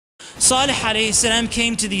Salih alayhi salam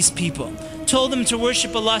came to these people, told them to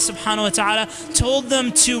worship Allah subhanahu wa ta'ala, told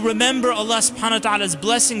them to remember Allah subhanahu wa ta'ala's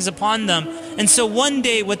blessings upon them. And so one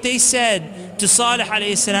day what they said to Salih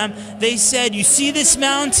alayhi salam, they said, you see this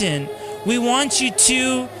mountain, we want you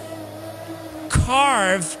to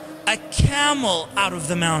carve a camel out of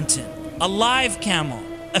the mountain, a live camel.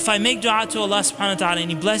 If I make dua to Allah subhanahu wa ta'ala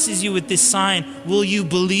and He blesses you with this sign, will you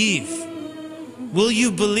believe? Will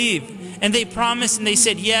you believe? And they promised and they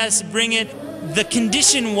said, yes, bring it. The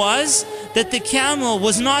condition was that the camel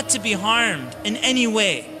was not to be harmed in any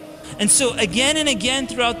way. And so again and again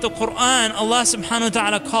throughout the Quran, Allah subhanahu wa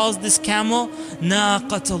ta'ala calls this camel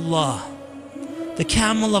Naqatullah, the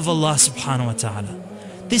camel of Allah subhanahu wa ta'ala.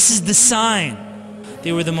 This is the sign.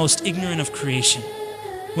 They were the most ignorant of creation.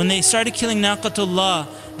 When they started killing Naqatullah,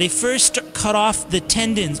 they first cut off the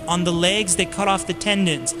tendons on the legs, they cut off the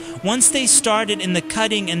tendons. Once they started in the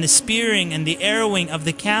cutting and the spearing and the arrowing of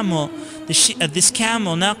the camel, this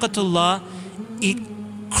camel, Naqatullah, it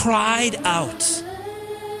cried out.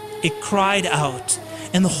 It cried out.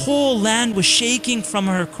 And the whole land was shaking from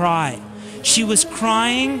her cry. She was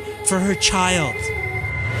crying for her child.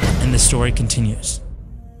 And the story continues.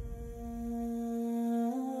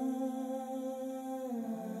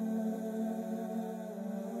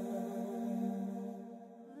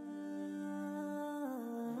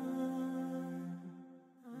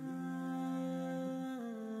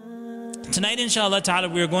 Tonight, inshallah ta'ala,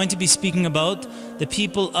 we are going to be speaking about the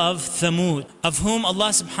people of Thamud, of whom Allah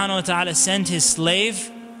subhanahu wa ta'ala sent His slave,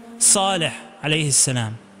 Salih alayhi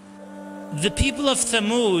salam. The people of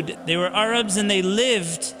Thamud, they were Arabs and they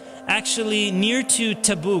lived actually near to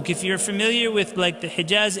Tabuk. If you're familiar with like the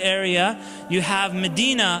Hijaz area, you have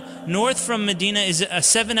Medina. North from Medina is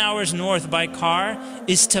 7 hours north by car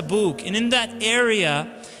is Tabuk. And in that area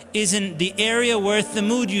is in the area where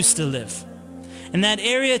Thamud used to live. And that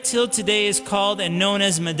area till today is called and known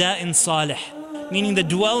as Mada'in Salih, meaning the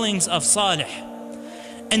dwellings of Salih.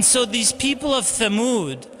 And so these people of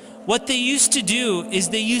Thamud, what they used to do is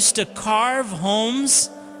they used to carve homes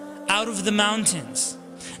out of the mountains.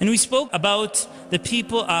 And we spoke about the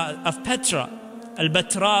people of Petra,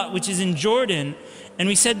 Al-Batra, which is in Jordan. And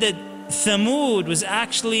we said that Thamud was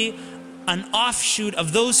actually an offshoot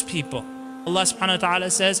of those people. Allah subhanahu wa ta'ala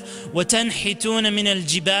says, وَتَنْحِتُونَ مِنَ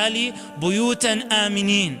الْجِبَالِ بُيُوتًا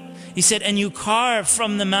آمِنِينَ. He said, and you carve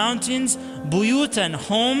from the mountains, buyutan,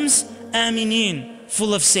 homes, aminin,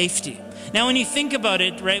 full of safety. Now when you think about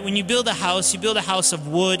it, right, when you build a house of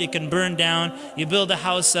wood, it can burn down. You build a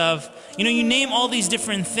house of, you name all these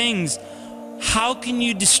different things. How can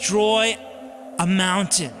you destroy a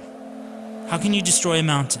mountain? How can you destroy a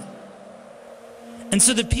mountain? And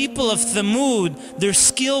so the people of Thamud, their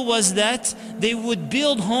skill was that they would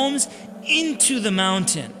build homes into the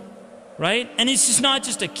mountain, right? And it's just not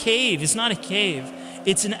just a cave, it's not a cave.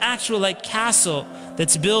 It's an actual like castle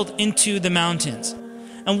that's built into the mountains.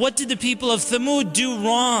 And what did the people of Thamud do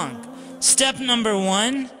wrong? Step number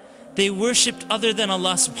one, they worshipped other than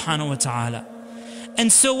Allah subhanahu wa ta'ala.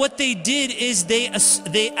 And so what they did is they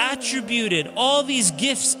attributed all these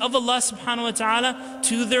gifts of Allah subhanahu wa ta'ala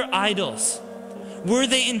to their idols. Were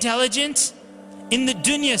they intelligent? In the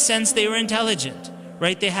dunya sense, they were intelligent,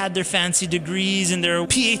 right? They had their fancy degrees and their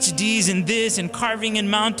PhDs in this and carving in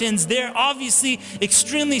mountains. They're obviously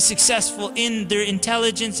extremely successful in their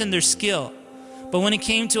intelligence and their skill. But when it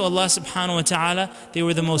came to Allah subhanahu wa ta'ala, they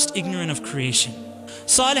were the most ignorant of creation.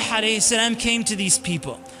 Salih alayhi salam came to these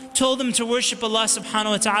people, told them to worship Allah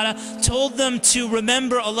subhanahu wa ta'ala, told them to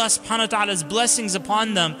remember Allah subhanahu wa ta'ala's blessings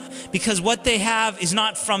upon them, because what they have is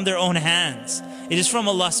not from their own hands. It is from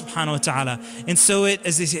Allah subhanahu wa ta'ala. And so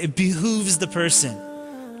as they say, it behooves the person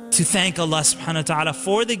to thank Allah subhanahu wa ta'ala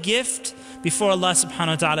for the gift before Allah subhanahu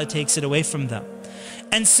wa ta'ala takes it away from them.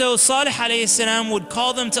 And so Salih alayhi salam would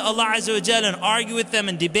call them to Allah azza wa jal and argue with them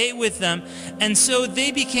and debate with them. And so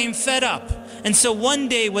they became fed up. And so one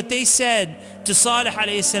day what they said to Salih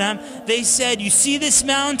alayhi salam, they said, you see this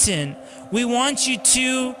mountain, we want you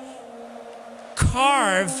to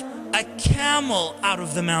carve a camel out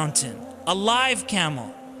of the mountain. A live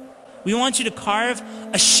camel. We want you to carve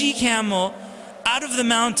a she-camel out of the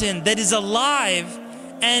mountain that is alive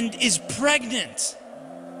and is pregnant.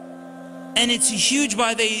 And it's huge.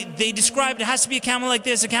 They described it has to be a camel like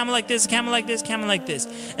this, a camel like this, a camel like this, a camel like this.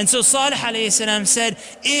 And so Salih alayhi salam said,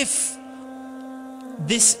 if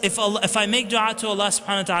I make dua to Allah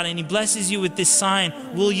subhanahu wa ta'ala and He blesses you with this sign,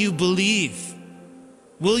 will you believe?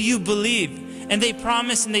 Will you believe? And they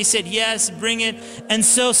promised and they said, yes, bring it. And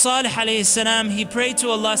so Salih alayhi salam, he prayed to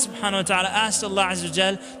Allah subhanahu wa ta'ala, asked Allah azza wa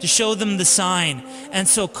jal to show them the sign. And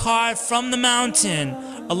so carved from the mountain,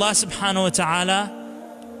 Allah subhanahu wa ta'ala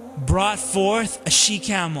brought forth a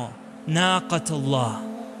she-camel, Naqatullah,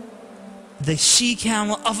 the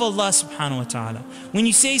she-camel of Allah subhanahu wa ta'ala. When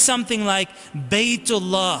you say something like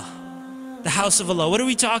Baytullah, the house of Allah, what are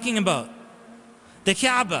we talking about? The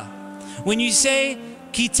Kaaba. When you say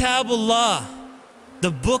Kitabullah,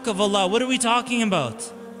 the book of Allah, what are we talking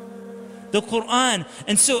about? The Quran.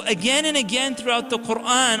 And so again and again throughout the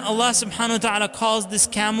Quran, Allah subhanahu wa ta'ala calls this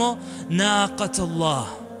camel Naqatullah,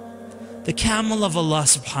 the camel of Allah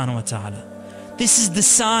subhanahu wa ta'ala. This is the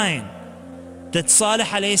sign that Salih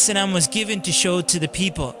alayhi salam was given to show to the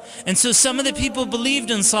people. And so some of the people believed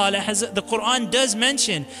in Salih. As the Quran does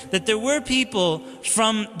mention that there were people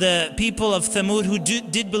from the people of Thamud who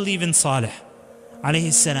did believe in Salih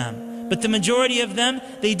alayhi salam. But the majority of them,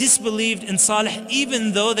 they disbelieved in Salih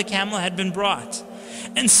even though the camel had been brought.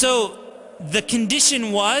 And so the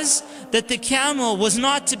condition was that the camel was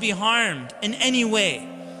not to be harmed in any way.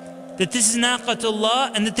 That this is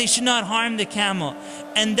Naqatullah and that they should not harm the camel.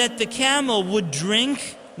 And that the camel would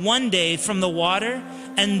drink one day from the water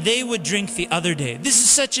and they would drink the other day. This is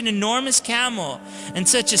such an enormous camel and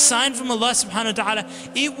such a sign from Allah subhanahu wa ta'ala.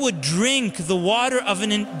 It would drink the water of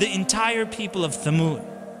the entire people of Thamud.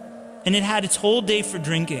 And it had its whole day for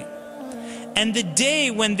drinking. And the day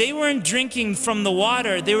when they weren't drinking from the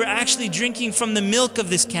water, they were actually drinking from the milk of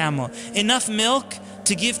this camel. Enough milk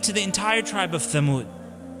to give to the entire tribe of Thamud.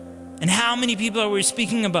 And how many people are we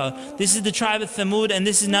speaking about? This is the tribe of Thamud and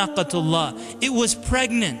this is Naqatullah. It was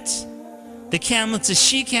pregnant. The camel, it's a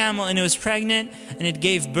she-camel and it was pregnant and it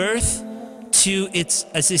gave birth to its,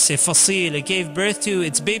 as they say, fasil. It gave birth to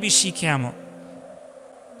its baby she-camel.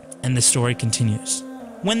 And the story continues.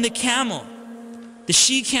 When the camel, the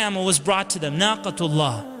she-camel was brought to them,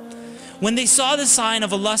 Naqatullah, when they saw the sign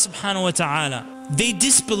of Allah subhanahu wa ta'ala, they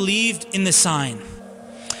disbelieved in the sign.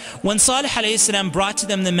 When Salih alayhi salam brought to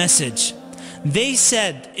them the message, they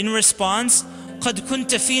said in response, قَدْ كُنْتَ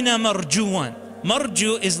فِينَا مَرْجُوًا.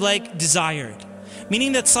 Marju is like desired.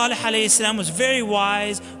 Meaning that Salih alayhi salam was very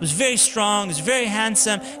wise, was very strong, was very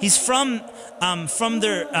handsome. He's from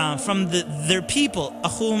their people,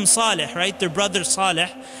 Akhuhum Salih, right? Their brother Salih.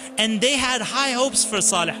 And they had high hopes for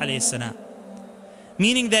Salih alayhi salam.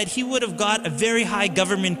 Meaning that he would have got a very high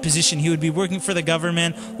government position. He would be working for the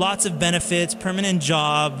government, lots of benefits, permanent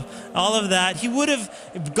job, all of that. He would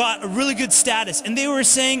have got a really good status. And they were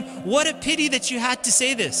saying, what a pity that you had to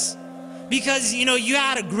say this. Because, you know, you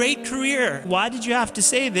had a great career. Why did you have to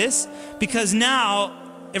say this? Because now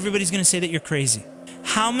everybody's going to say that you're crazy.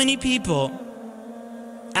 How many people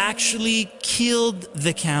actually killed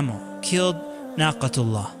the camel? Killed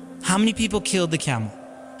Naqatullah? How many people killed the camel?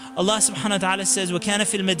 Allah subhanahu wa ta'ala says, وَكَانَ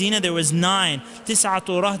فِي الْمَدِينَةِ, there was 9, تِسْعَةُ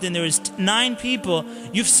رَهْدٍ, there was 9 people,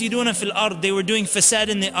 يُفْسِدُونَ فِي الْأَرْضِ, they were doing fasad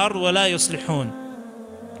in the ard, وَلَا يُصْلِحُونَ.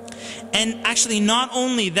 And actually not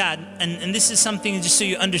only that, and this is something just so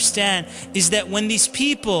you understand, is that when these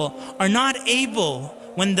people are not able,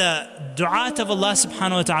 when the du'at of Allah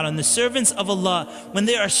subhanahu wa ta'ala and the servants of Allah, when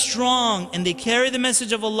they are strong and they carry the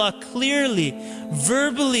message of Allah clearly,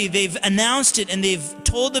 verbally they've announced it and they've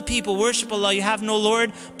told the people, worship Allah, you have no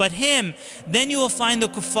Lord but Him, then you will find the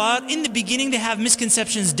kuffar, in the beginning they have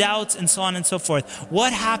misconceptions, doubts and so on and so forth.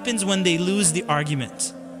 What happens when they lose the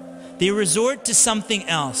argument? They resort to something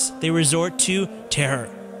else. They resort to terror.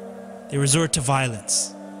 They resort to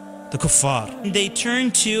violence. The kuffar. They turn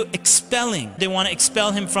to expelling. They want to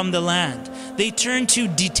expel him from the land. They turn to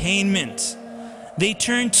detainment. They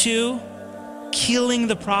turn to killing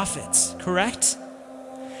the prophets, correct?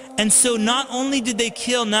 And so not only did they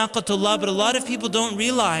kill Naqatullah, but a lot of people don't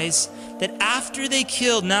realize that after they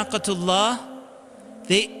killed Naqatullah,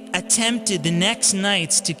 they attempted the next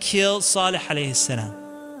nights to kill Salih alayhi salam.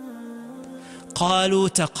 قَالُوا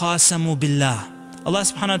تَقَاسَمُوا بِاللَّهِ. Allah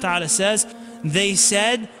subhanahu wa ta'ala says, they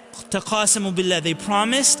said, تَقَاسَمُوا بِاللَّهِ, they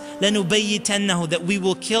promised, لَنُبَيِّتَنَّهُ, that we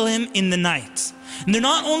will kill him in the night. And they're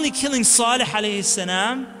not only killing Salih alayhi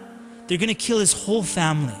salam, they're going to kill his whole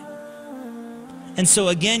family. And so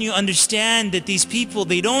again you understand that these people,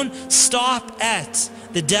 they don't stop at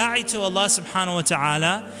the da'i to Allah subhanahu wa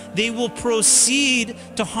ta'ala. They will proceed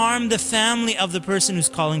to harm the family of the person who's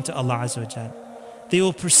calling to Allah azza wa jalla. They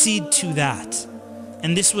will proceed to that.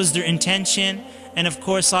 And this was their intention. And of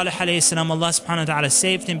course Salih alayhi salam, Allah subhanahu wa ta'ala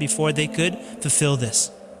saved him before they could fulfill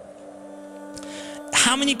this.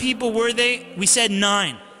 How many people were they? We said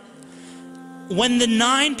 9. When the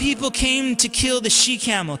 9 people came to kill the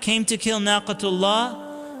she-camel, came to kill Naqatullah,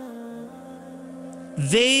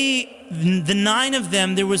 the 9 of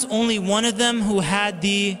them, there was only one of them who had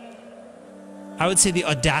the, I would say, the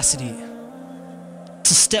audacity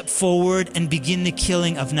to step forward and begin the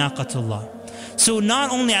killing of Naqatullah. So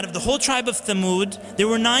not only out of the whole tribe of Thamud, there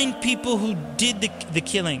were 9 people who did the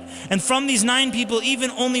killing. And from these 9 people,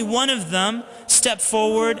 even only one of them stepped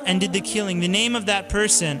forward and did the killing. The name of that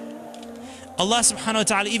person, Allah subhanahu wa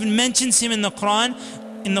ta'ala even mentions him in the Quran.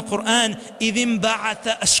 إِذٍ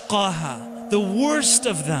بَعَثَ أَشْقَاهَا, the worst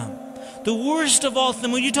of them. The worst of all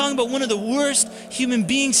Thamud. You're talking about one of the worst human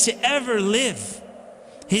beings to ever live.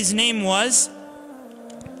 His name was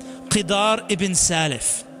Qidar ibn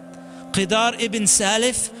Salif. Qidar ibn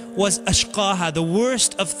Salif was Ashqaha, the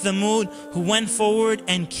worst of Thamud, who went forward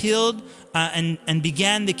and killed and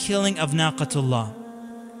began the killing of Naqatullah.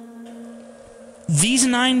 These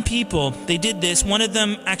 9 people, they did this. One of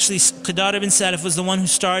them, actually, Qidar ibn Salif, was the one who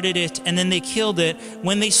started it, and then they killed it.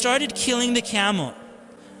 When they started killing the camel,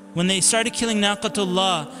 when they started killing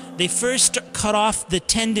Naqatullah, they first cut off the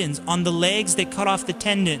tendons on the legs. They cut off the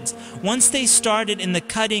tendons. Once they started in the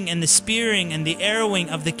cutting and the spearing and the arrowing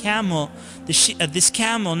of the camel, this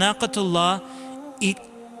camel, Naqatullah, it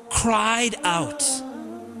cried out.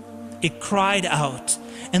 It cried out.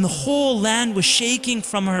 And the whole land was shaking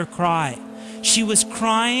from her cry. She was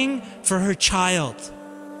crying for her child,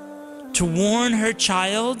 to warn her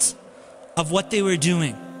child of what they were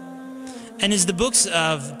doing. And as the books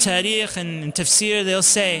of Tariq and Tafsir, they'll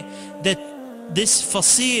say that this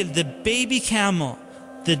fasil, the baby camel,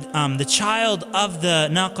 the child of the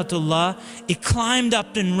Naqatullah, it climbed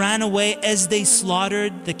up and ran away as they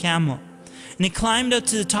slaughtered the camel. And it climbed up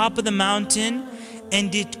to the top of the mountain,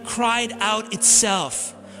 and it cried out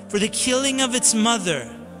itself for the killing of its mother.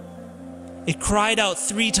 It cried out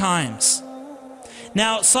 3 times.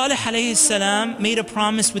 Now, Salih alayhi salam made a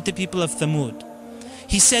promise with the people of Thamud.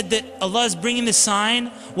 He said that Allah is bringing the sign,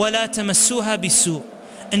 وَلَا تَمَسُّوهَا بِسُوءٍ,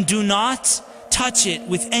 and do not touch it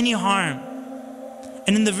with any harm.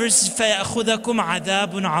 And in the verses, فَيَأْخُذَكُمْ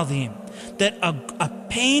عَذَابٌ عَظِيمٌ, that a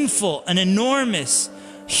painful, an enormous,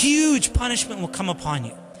 huge punishment will come upon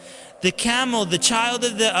you. The camel, the child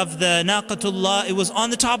of the Naqatullah, it was on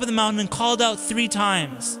the top of the mountain and called out 3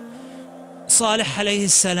 times. Salih alayhi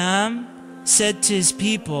salam said to his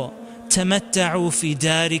people, تَمَتَّعُوا فِي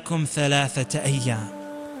دَارِكُمْ ثَلَاثَةَ أَيَّامٍ.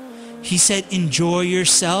 He said, enjoy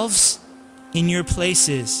yourselves in your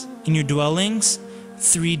places, in your dwellings,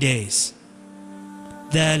 3 days.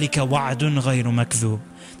 ذَلِكَ وَعْدٌ غَيْرُ مَكْذُوبٍ,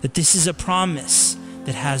 that this is a promise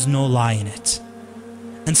that has no lie in it.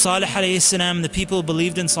 And Salih alayhi salam, the people who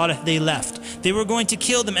believed in Salih, they left. They were going to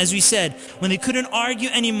kill them, as we said. When they couldn't argue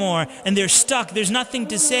anymore and they're stuck, there's nothing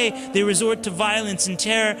to say, they resort to violence and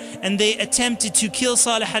terror, and they attempted to kill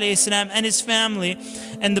Salih alayhi salam and his family.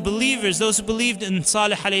 And the believers, those who believed in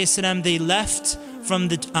Salih alayhi salam, they left from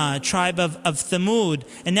the tribe of Thamud,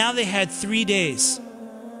 and now they had 3 days.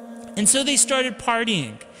 And so they started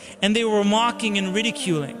partying, and they were mocking and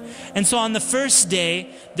ridiculing. And so on the first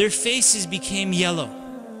day, their faces became yellow.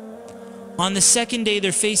 On the second day,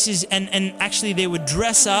 their faces, and actually they would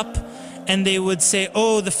dress up and they would say,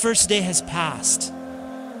 oh, the first day has passed.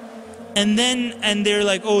 And they're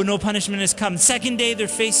like, oh, no punishment has come. Second day, their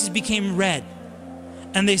faces became red.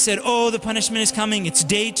 And they said, oh, the punishment is coming. It's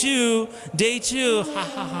day 2, ha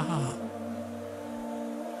ha ha ha.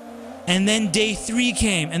 And then day 3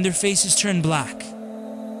 came and their faces turned black.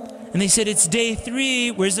 And they said, it's day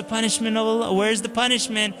 3, where's the punishment of Allah? Where's the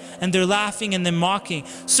punishment? And they're laughing and they're mocking.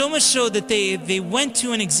 So much so that they went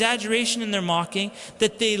to an exaggeration in their mocking,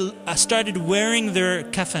 that they started wearing their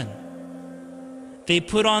kafan. They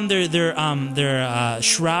put on their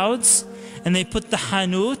shrouds, and they put the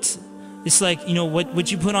hanut. It's like, you know, what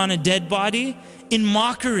you put on a dead body, in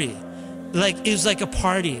mockery. Like, it was like a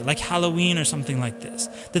party, like Halloween or something like this.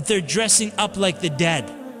 That they're dressing up like the dead.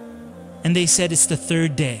 And they said it's the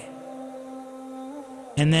 3rd day.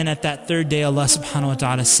 And then at that 3rd day, Allah subhanahu wa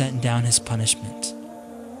ta'ala sent down His punishment.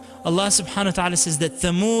 Allah subhanahu wa ta'ala says that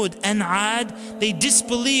Thamud and Ad, they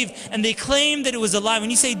disbelieved and they claimed that it was a lie. When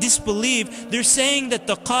you say disbelieve, they're saying that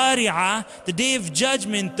the Qari'ah, the day of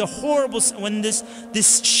judgment, the horrible, when this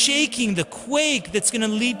shaking, the quake that's going to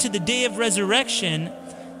lead to the day of resurrection,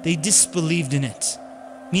 they disbelieved in it.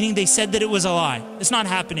 Meaning they said that it was a lie. It's not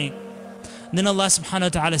happening. And then Allah subhanahu wa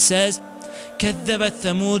ta'ala says, كَذَّبَتْ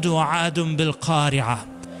ثَمُودُ وَعَادٌ بِالْقَارِعَةِ.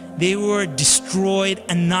 They were destroyed,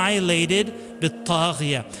 annihilated,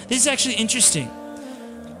 بالطاغية. This is actually interesting.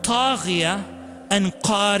 طاغية and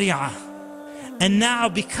قارعة. And now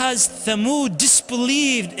because Thamud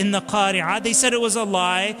disbelieved in the Qari'ah, they said it was a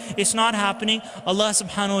lie, it's not happening, Allah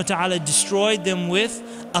subhanahu wa ta'ala destroyed them with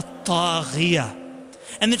الطاغية.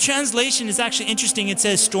 And the translation is actually interesting. It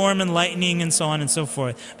says storm and lightning and so on and so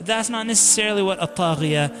forth. But that's not necessarily what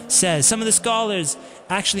الطاغية says. Some of the scholars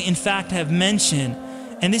actually in fact have mentioned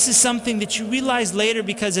And this is something that you realize later,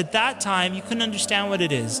 because at that time you couldn't understand what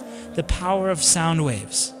it is. The power of sound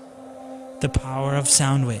waves. The power of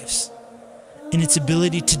sound waves. And its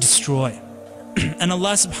ability to destroy. And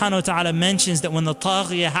Allah subhanahu wa ta'ala mentions that when the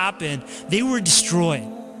Taghiyah happened, they were destroyed.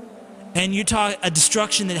 And you talk a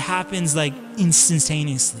destruction that happens like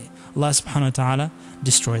instantaneously. Allah subhanahu wa ta'ala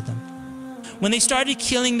destroyed them. When they started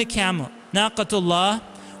killing the camel, Naqatullah,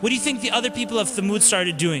 what do you think the other people of Thamud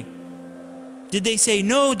started doing? Did they say,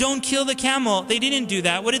 no, don't kill the camel? They didn't do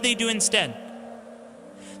that. What did they do instead?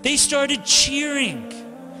 They started cheering.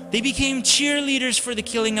 They became cheerleaders for the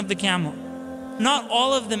killing of the camel. Not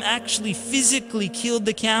all of them actually physically killed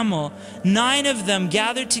the camel. 9 of them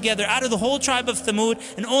gathered together out of the whole tribe of Thamud,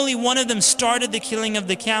 and only 1 of them started the killing of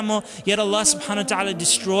the camel, yet Allah subhanahu wa ta'ala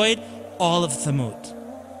destroyed all of Thamud.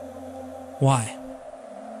 Why?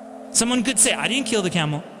 Someone could say, I didn't kill the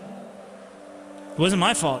camel. It wasn't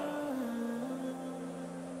my fault.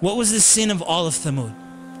 What was the sin of all of Thamud?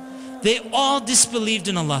 They all disbelieved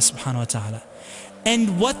in Allah subhanahu wa ta'ala.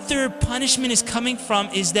 And what their punishment is coming from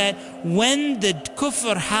is that when the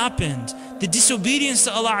kufr happened, the disobedience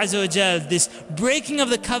to Allah Azza wa Jal, this breaking of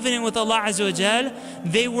the covenant with Allah Azza wa Jal,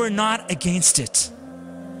 they were not against it.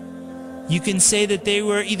 You can say that they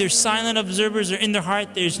were either silent observers or in their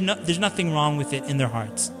heart, there's nothing wrong with it in their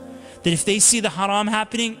hearts. That if they see the haram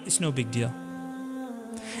happening, it's no big deal.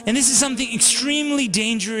 And this is something extremely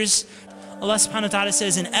dangerous. Allah subhanahu wa ta'ala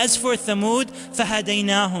says, and as for Thamud,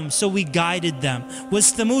 فَهَدَيْنَاهُمْ, so we guided them.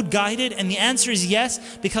 Was Thamud guided? And the answer is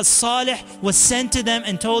yes, because Salih was sent to them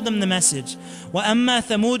and told them the message. وَأَمَّا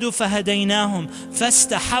ثَمُودُ فَهَدَيْنَاهُمْ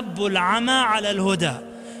فَاسْتَحَبُّ الْعَمَى عَلَى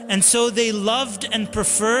الْهُدَى. And so they loved and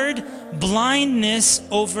preferred blindness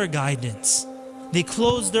over guidance. They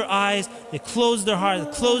closed their eyes, they closed their heart,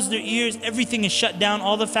 they closed their ears, everything is shut down,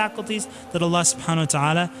 all the faculties that Allah subhanahu wa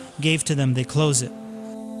ta'ala gave to them, they close it.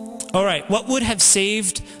 Alright, what would have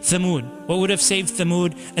saved Thamud? What would have saved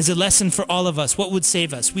Thamud as a lesson for all of us? What would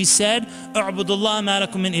save us? We said, اعبدوا الله ما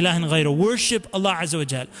لكم من إله غيره. Worship Allah Azza wa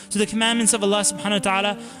Jal. So the commandments of Allah subhanahu wa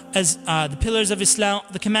ta'ala, as the pillars of Islam,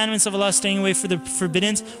 the commandments of Allah, staying away from the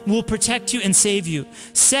forbiddens, will protect you and save you.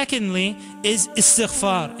 Secondly is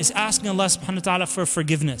istighfar, is asking Allah subhanahu wa ta'ala for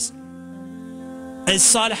forgiveness. As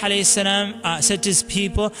Salih alayhi salam said to his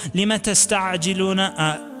people, لِمَ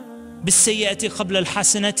تَسْتَعْجِلُونَ بالسيئة قبل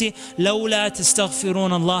الحسنة لولا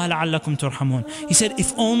تستغفرون الله لعلكم ترحمون. He said,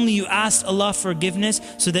 if only you asked Allah forgiveness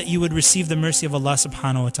so that you would receive the mercy of Allah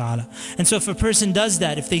subhanahu wa ta'ala. And so if a person does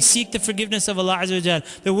that, if they seek the forgiveness of Allah Azza wa Jal,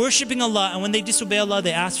 they're worshipping Allah, and when they disobey Allah,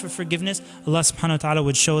 they ask for forgiveness, Allah subhanahu wa ta'ala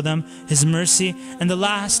would show them His mercy. And the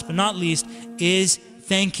last but not least is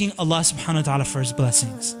thanking Allah subhanahu wa ta'ala for His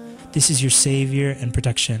blessings. This is your savior and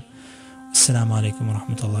protection. Assalamu alaikum wa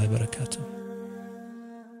rahmatullahi wa barakatuh.